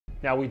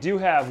Now we do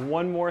have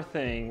one more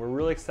thing. We're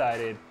really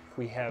excited.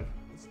 We have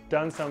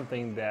done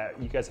something that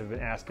you guys have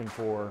been asking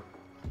for,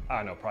 I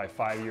don't know, probably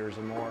 5 years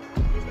or more.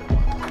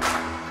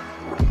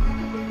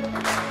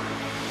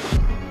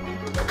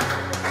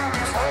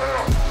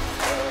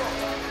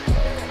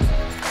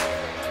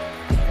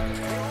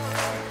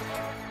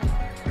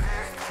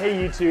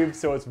 Hey YouTube,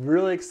 so it's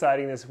really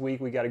exciting this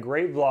week. We got a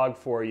great vlog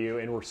for you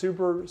and we're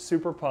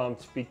super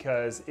pumped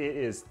because it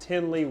is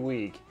Tinley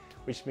week,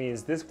 which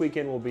means this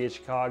weekend we'll be at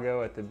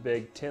Chicago at the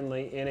big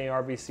Tinley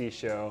NARBC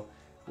show,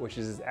 which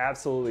is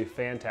absolutely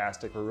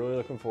fantastic. We're really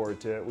looking forward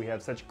to it. We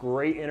have such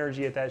great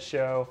energy at that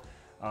show.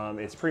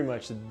 It's pretty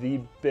much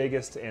the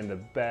biggest and the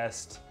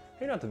best,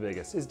 maybe not the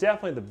biggest, it's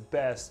definitely the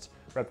best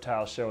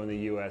reptile show in the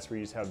US where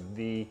you just have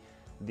the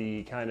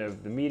kind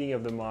of the meeting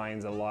of the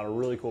minds and a lot of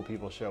really cool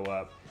people show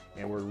up,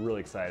 and we're really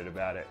excited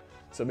about it.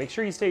 So make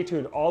sure you stay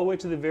tuned all the way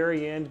to the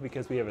very end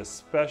because we have a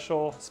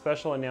special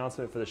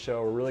announcement for the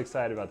show. We're really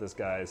excited about this,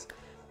 guys.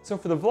 So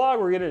for the vlog,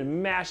 we're gonna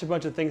mash a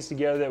bunch of things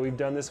together that we've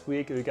done this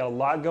week. We've got a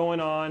lot going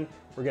on.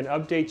 We're gonna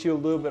update you a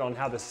little bit on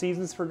how the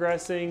season's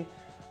progressing.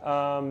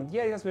 Yeah,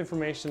 you got some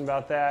information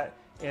about that.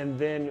 And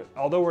then,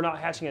 although we're not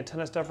hatching a ton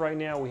of stuff right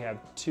now, we have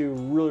two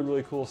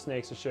really cool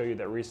snakes to show you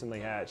that recently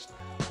hatched.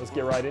 Let's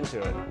get right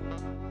into it.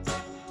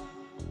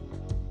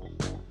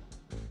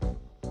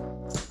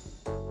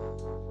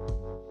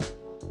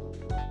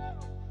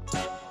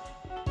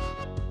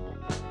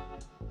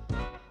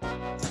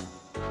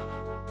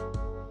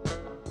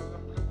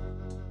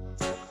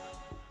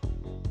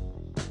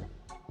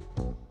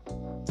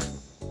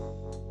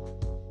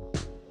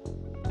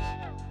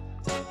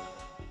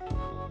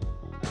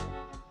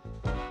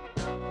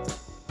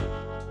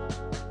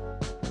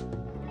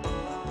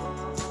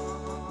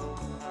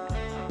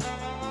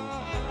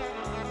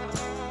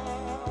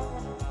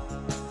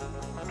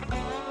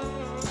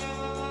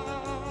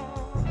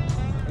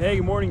 Hey,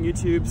 good morning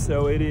YouTube.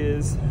 So it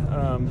is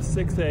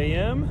 6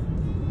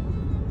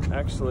 a.m.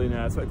 Actually,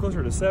 now it's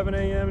closer to 7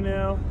 a.m.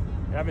 now.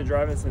 I've been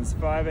driving since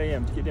 5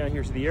 a.m. to get down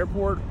here to the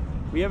airport.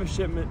 We have a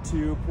shipment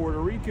to Puerto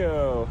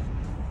Rico.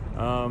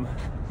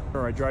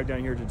 I drive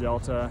down here to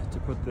Delta to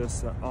put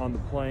this on the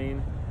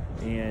plane,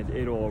 and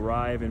it'll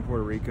arrive in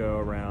Puerto Rico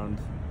around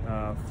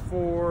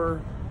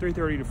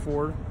 3:30 to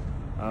 4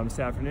 this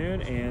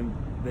afternoon, and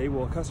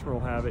customer will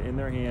have it in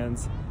their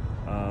hands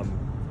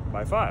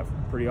by 5.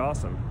 Pretty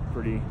awesome.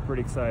 Pretty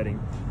exciting.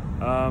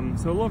 So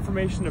a little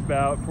information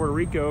about Puerto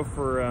Rico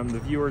for the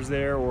viewers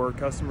there or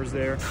customers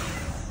there.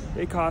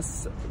 It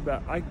costs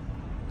I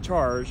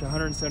charge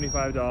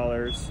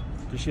 $175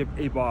 to ship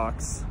a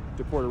box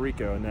to Puerto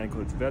Rico, and that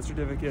includes a vet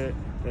certificate,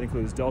 that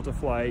includes Delta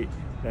flight,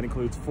 that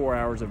includes 4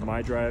 hours of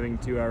my driving,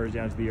 2 hours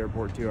down to the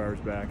airport, 2 hours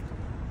back.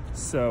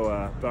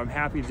 So, but I'm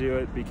happy to do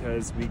it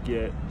because we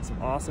get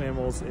some awesome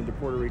animals into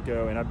Puerto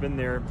Rico, and I've been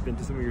there, been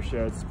to some of your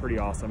shows. It's pretty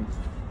awesome.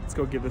 Let's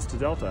go give this to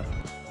Delta.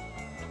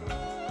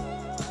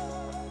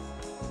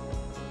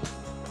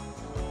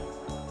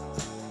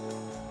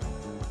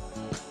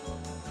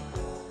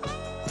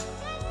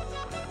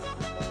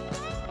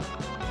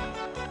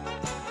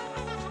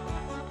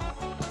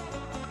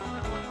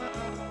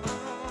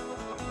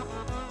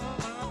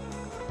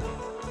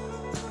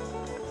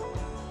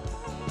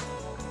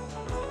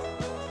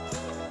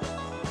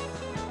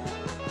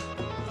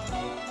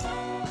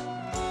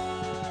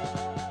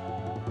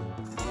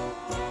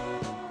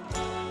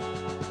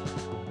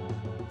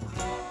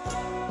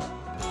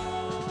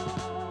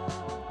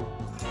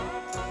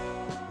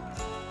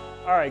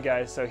 All right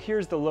guys, so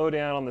here's the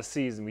lowdown on the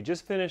season. We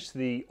just finished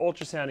the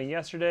ultrasounding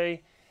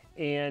yesterday,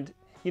 and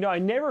you know, I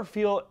never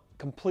feel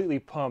completely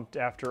pumped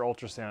after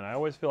ultrasound. I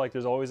always feel like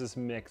there's always this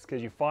mix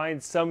because you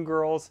find some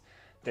girls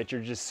that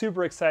you're just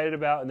super excited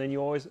about, and then you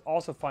always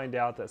also find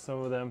out that some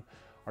of them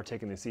are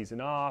taking the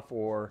season off,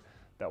 or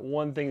that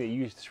one thing that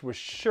you was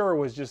sure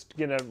was just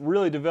gonna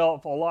really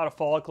develop a lot of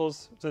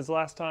follicles since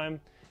last time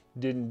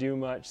didn't do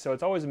much. So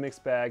it's always a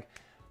mixed bag.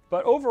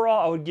 But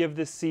overall, I would give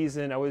this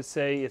season, I would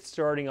say it's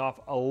starting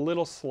off a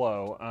little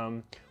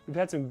slow. We've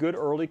had some good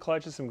early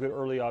clutches, some good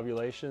early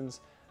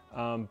ovulations,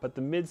 but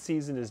the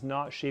mid-season is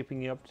not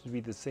shaping up to be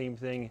the same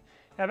thing.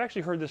 And I've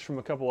actually heard this from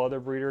a couple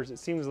other breeders. It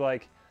seems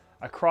like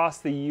across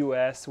the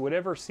US,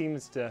 it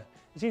seems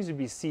to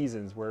be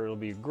seasons where it'll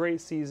be a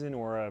great season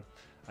or a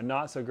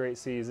not so great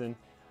season.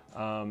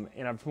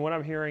 And from what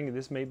I'm hearing,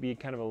 this may be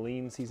kind of a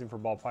lean season for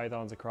ball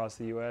pythons across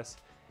the US.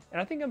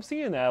 And I think I'm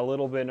seeing that a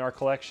little bit in our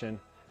collection.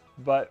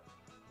 But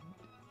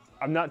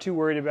I'm not too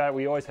worried about it.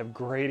 We always have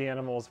great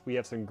animals. We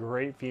have some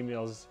great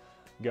females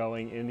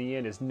going. In the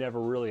end, it's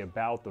never really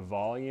about the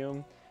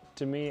volume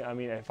to me. I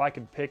mean, if I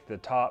could pick the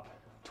top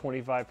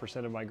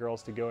 25% of my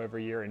girls to go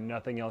every year and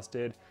nothing else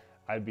did,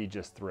 I'd be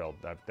just thrilled.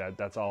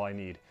 That's all I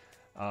need.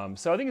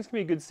 So I think it's gonna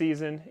be a good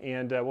season,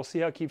 and we'll see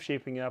how it keeps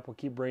shaping up. We'll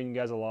keep bringing you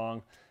guys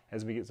along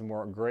as we get some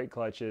more great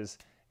clutches,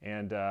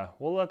 and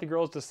we'll let the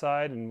girls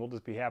decide, and we'll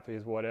just be happy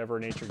with whatever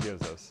nature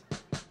gives us.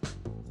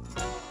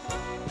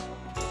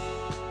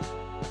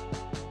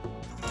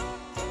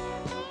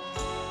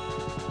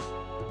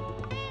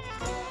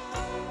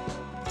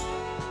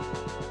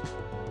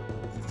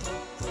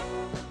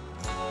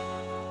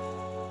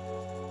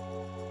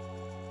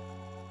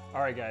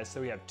 All right guys, so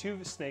we have two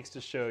snakes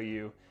to show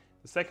you.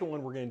 The second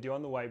one we're going to do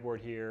on the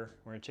whiteboard here.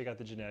 We're going to check out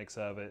the genetics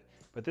of it.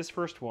 But this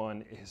first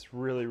one is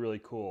really,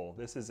 really cool.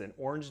 This is an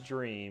Orange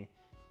Dream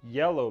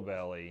Yellow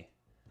Belly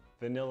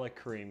Vanilla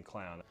Cream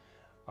Clown.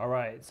 All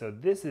right, so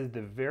this is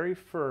the very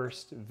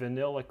first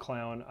vanilla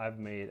clown I've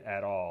made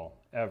at all,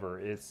 ever.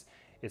 It's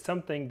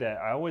something that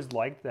I always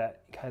liked,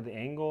 that kind of the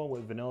angle,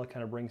 what vanilla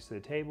kind of brings to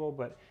the table,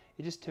 but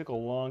it just took a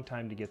long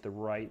time to get the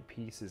right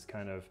pieces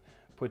kind of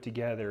put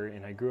together.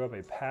 And I grew up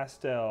a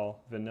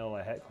pastel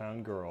vanilla het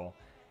clown girl,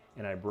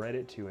 and I bred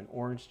it to an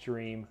Orange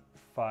Dream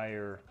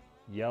Fire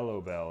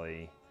Yellow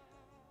Belly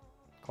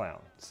clown.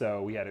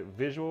 So we had a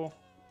visual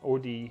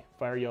OD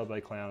Fire Yellow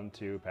Belly clown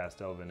to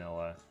pastel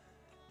vanilla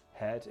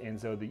het, and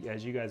so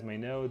as you guys may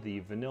know, the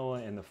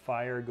vanilla and the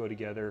fire go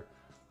together.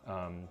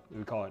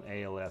 We call it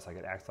an ALS, like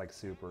it acts like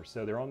super.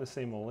 So they're on the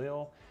same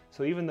allele.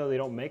 So even though they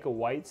don't make a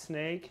white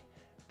snake,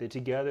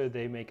 together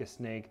they make a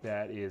snake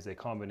that is a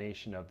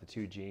combination of the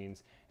two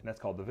genes, and that's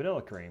called the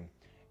vanilla cream.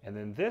 And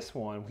then this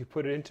one, we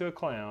put it into a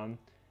clown,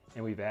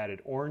 and we've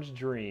added Orange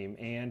Dream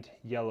and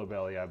Yellow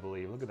Belly, I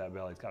believe. Look at that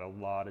belly, it's got a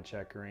lot of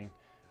checkering.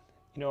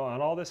 You know,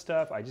 on all this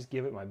stuff, I just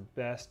give it my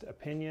best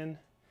opinion,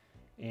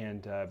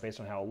 and based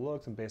on how it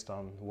looks and based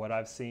on what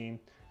I've seen.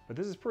 But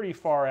this is pretty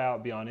far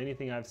out beyond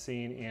anything I've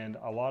seen, and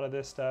a lot of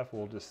this stuff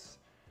we'll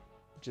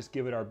just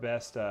give it our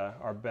best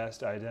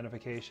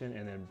identification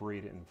and then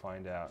breed it and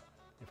find out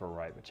if we're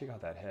right. But check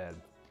out that head.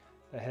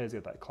 That head's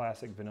got that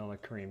classic vanilla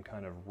cream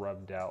kind of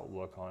rubbed out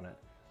look on it.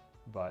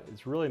 But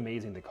it's really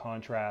amazing the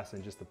contrast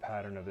and just the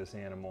pattern of this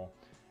animal.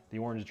 The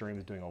Orange Dream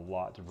is doing a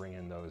lot to bring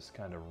in those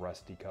kind of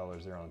rusty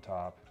colors there on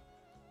top.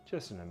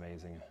 Just an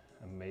amazing,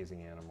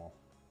 amazing animal.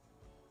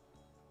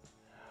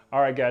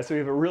 All right guys, so we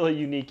have a really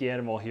unique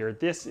animal here.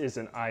 This is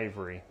an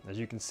ivory. As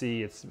you can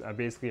see, it's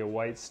basically a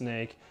white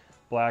snake,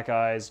 black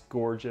eyes,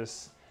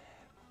 gorgeous.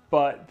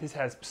 But this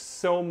has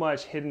so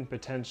much hidden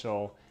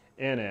potential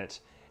in it.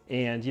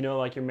 And you know,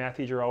 like your math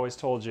teacher always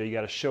told you, you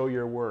gotta show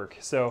your work.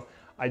 So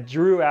I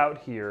drew out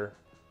here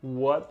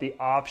what the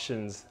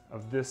options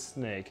of this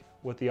snake,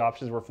 what the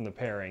options were from the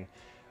pairing.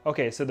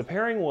 Okay, so the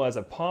pairing was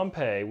a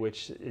Pompeii,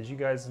 which, as you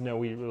guys know,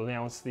 we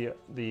announced the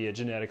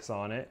genetics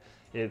on it.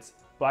 It's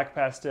black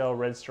pastel,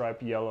 red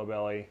stripe, yellow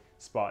belly,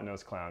 spot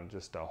nose clown,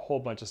 just a whole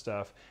bunch of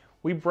stuff.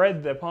 We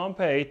bred the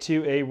Pompeii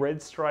to a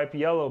red stripe,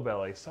 yellow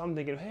belly. So I'm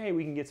thinking, hey,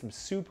 we can get some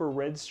super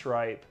red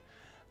stripe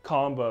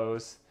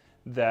combos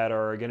that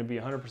are gonna be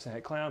 100%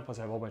 het clown, plus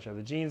have a whole bunch of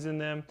other genes in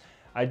them.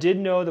 I did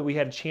know that we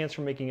had a chance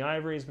for making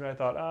ivories, but I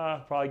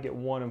thought, probably get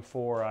 1 in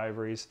 4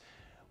 ivories.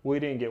 We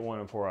didn't get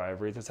 1 in 4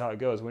 ivories. That's how it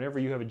goes. Whenever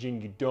you have a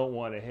gene you don't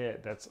want to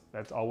hit,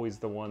 that's always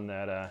the one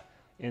that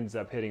ends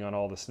up hitting on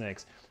all the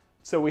snakes.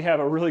 So we have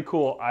a really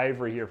cool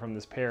ivory here from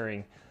this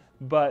pairing.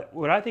 But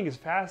what I think is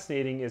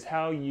fascinating is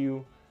how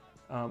you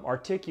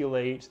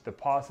articulate the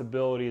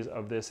possibilities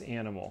of this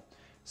animal.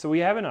 So we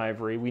have an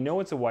ivory. We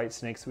know it's a white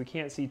snake, so we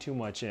can't see too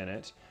much in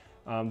it.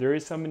 There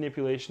is some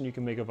manipulation you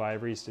can make of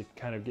ivories to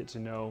kind of get to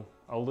know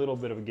a little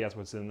bit of a guess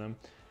what's in them.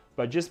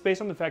 But just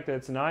based on the fact that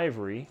it's an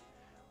ivory,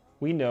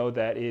 we know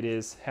that it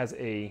has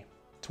a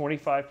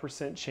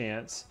 25%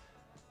 chance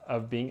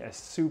of being a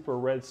super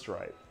red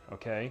stripe,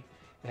 okay?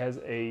 It has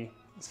a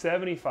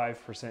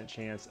 75%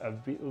 chance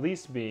of at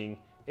least being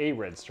a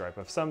red stripe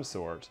of some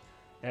sort.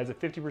 It has a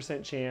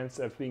 50% chance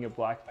of being a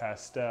black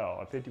pastel,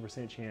 a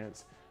 50%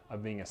 chance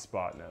of being a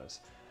spot nose.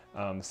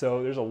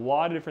 So there's a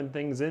lot of different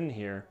things in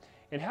here.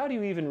 And how do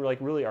you even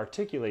really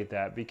articulate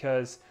that?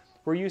 Because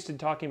we're used to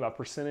talking about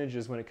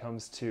percentages when it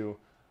comes to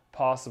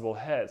possible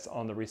hets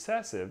on the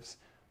recessives.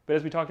 But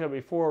as we talked about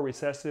before,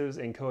 recessives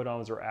and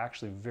codoms are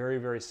actually very,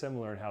 very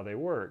similar in how they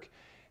work.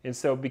 And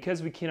so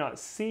because we cannot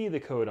see the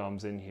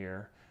codoms in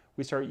here,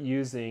 we start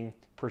using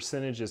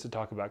percentages to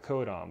talk about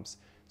codoms.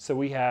 So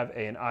we have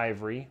an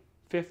ivory,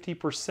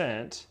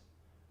 50%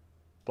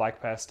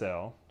 black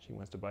pastel. She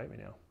wants to bite me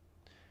now.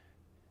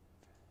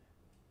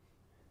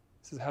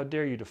 This is how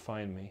dare you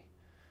define me.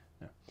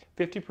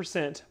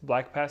 50%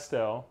 black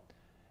pastel,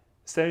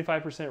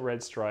 75%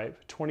 red stripe,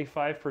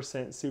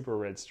 25% super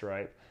red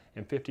stripe,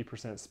 and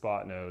 50%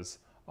 spot nose,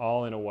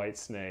 all in a white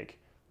snake.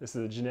 This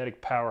is a genetic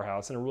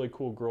powerhouse and a really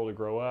cool girl to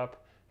grow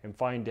up and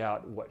find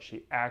out what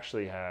she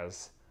actually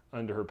has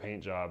under her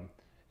paint job.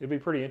 It'd be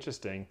pretty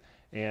interesting.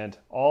 And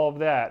all of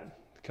that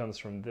comes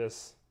from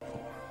this.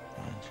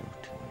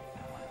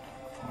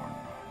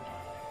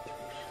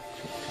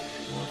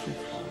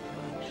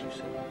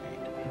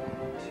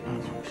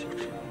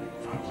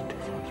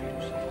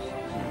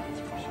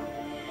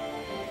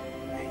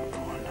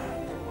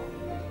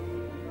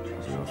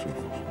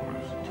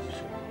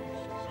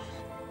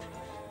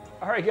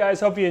 All right guys,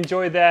 hope you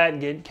enjoyed that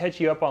and catch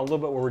you up on a little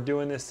bit what we're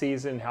doing this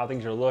season, how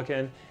things are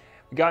looking.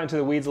 We got into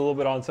the weeds a little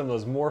bit on some of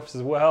those morphs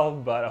as well,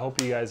 but I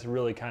hope you guys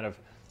really kind of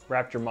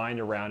wrapped your mind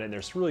around it. And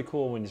it's really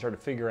cool when you start to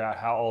figure out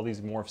how all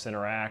these morphs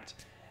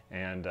interact.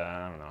 And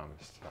I don't know, I'm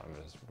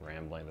just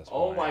rambling this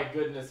Oh my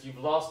goodness, you've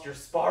lost your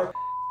spark.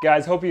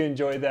 Guys, hope you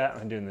enjoyed that.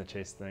 I'm doing the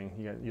chase thing.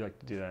 You like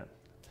to do that.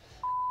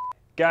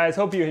 Guys,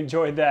 hope you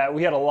enjoyed that.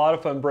 We had a lot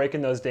of fun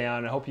breaking those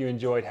down. I hope you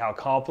enjoyed how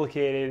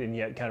complicated and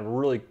yet kind of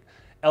really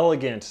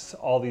elegant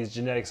all these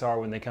genetics are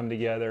when they come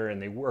together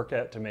and they work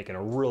out to making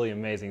a really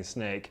amazing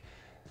snake.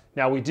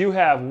 Now we do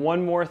have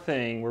one more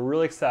thing. We're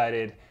really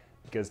excited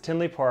because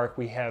Tinley Park,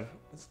 we have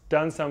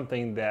done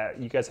something that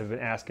you guys have been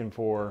asking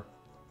for,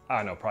 I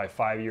don't know, probably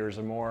 5 years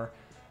or more.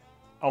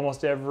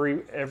 Almost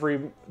every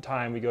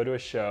time we go to a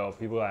show,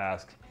 people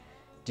ask,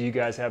 do you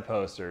guys have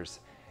posters?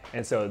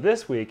 And so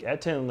this week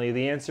at Tinley,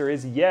 the answer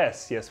is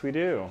yes, yes we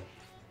do.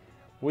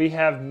 We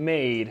have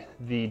made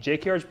the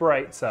JKR's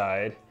Bright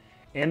Side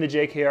and the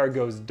JKR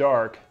Goes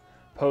Dark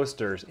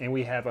posters, and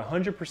we have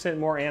 100%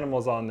 more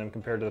animals on them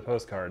compared to the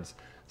postcards.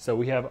 So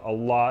we have a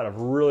lot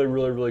of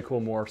really cool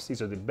morphs.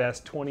 These are the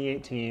best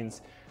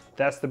 2018s.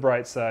 That's the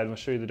Bright Side. We'll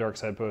show you the Dark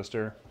Side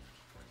poster.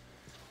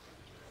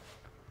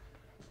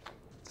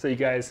 So you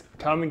guys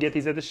come and get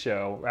these at the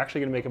show. We're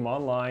actually gonna make them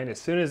online.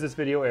 As soon as this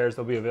video airs,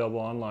 they'll be available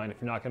online. If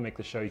you're not gonna make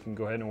the show, you can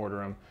go ahead and order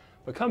them.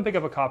 But come pick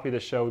up a copy of the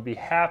show. We'd be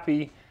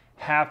happy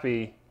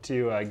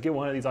to get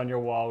one of these on your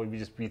wall. We'd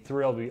just be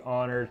thrilled, be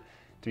honored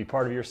to be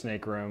part of your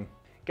snake room.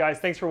 Guys,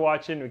 thanks for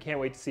watching. We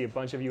can't wait to see a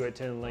bunch of you at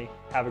Tinley.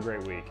 Have a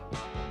great week.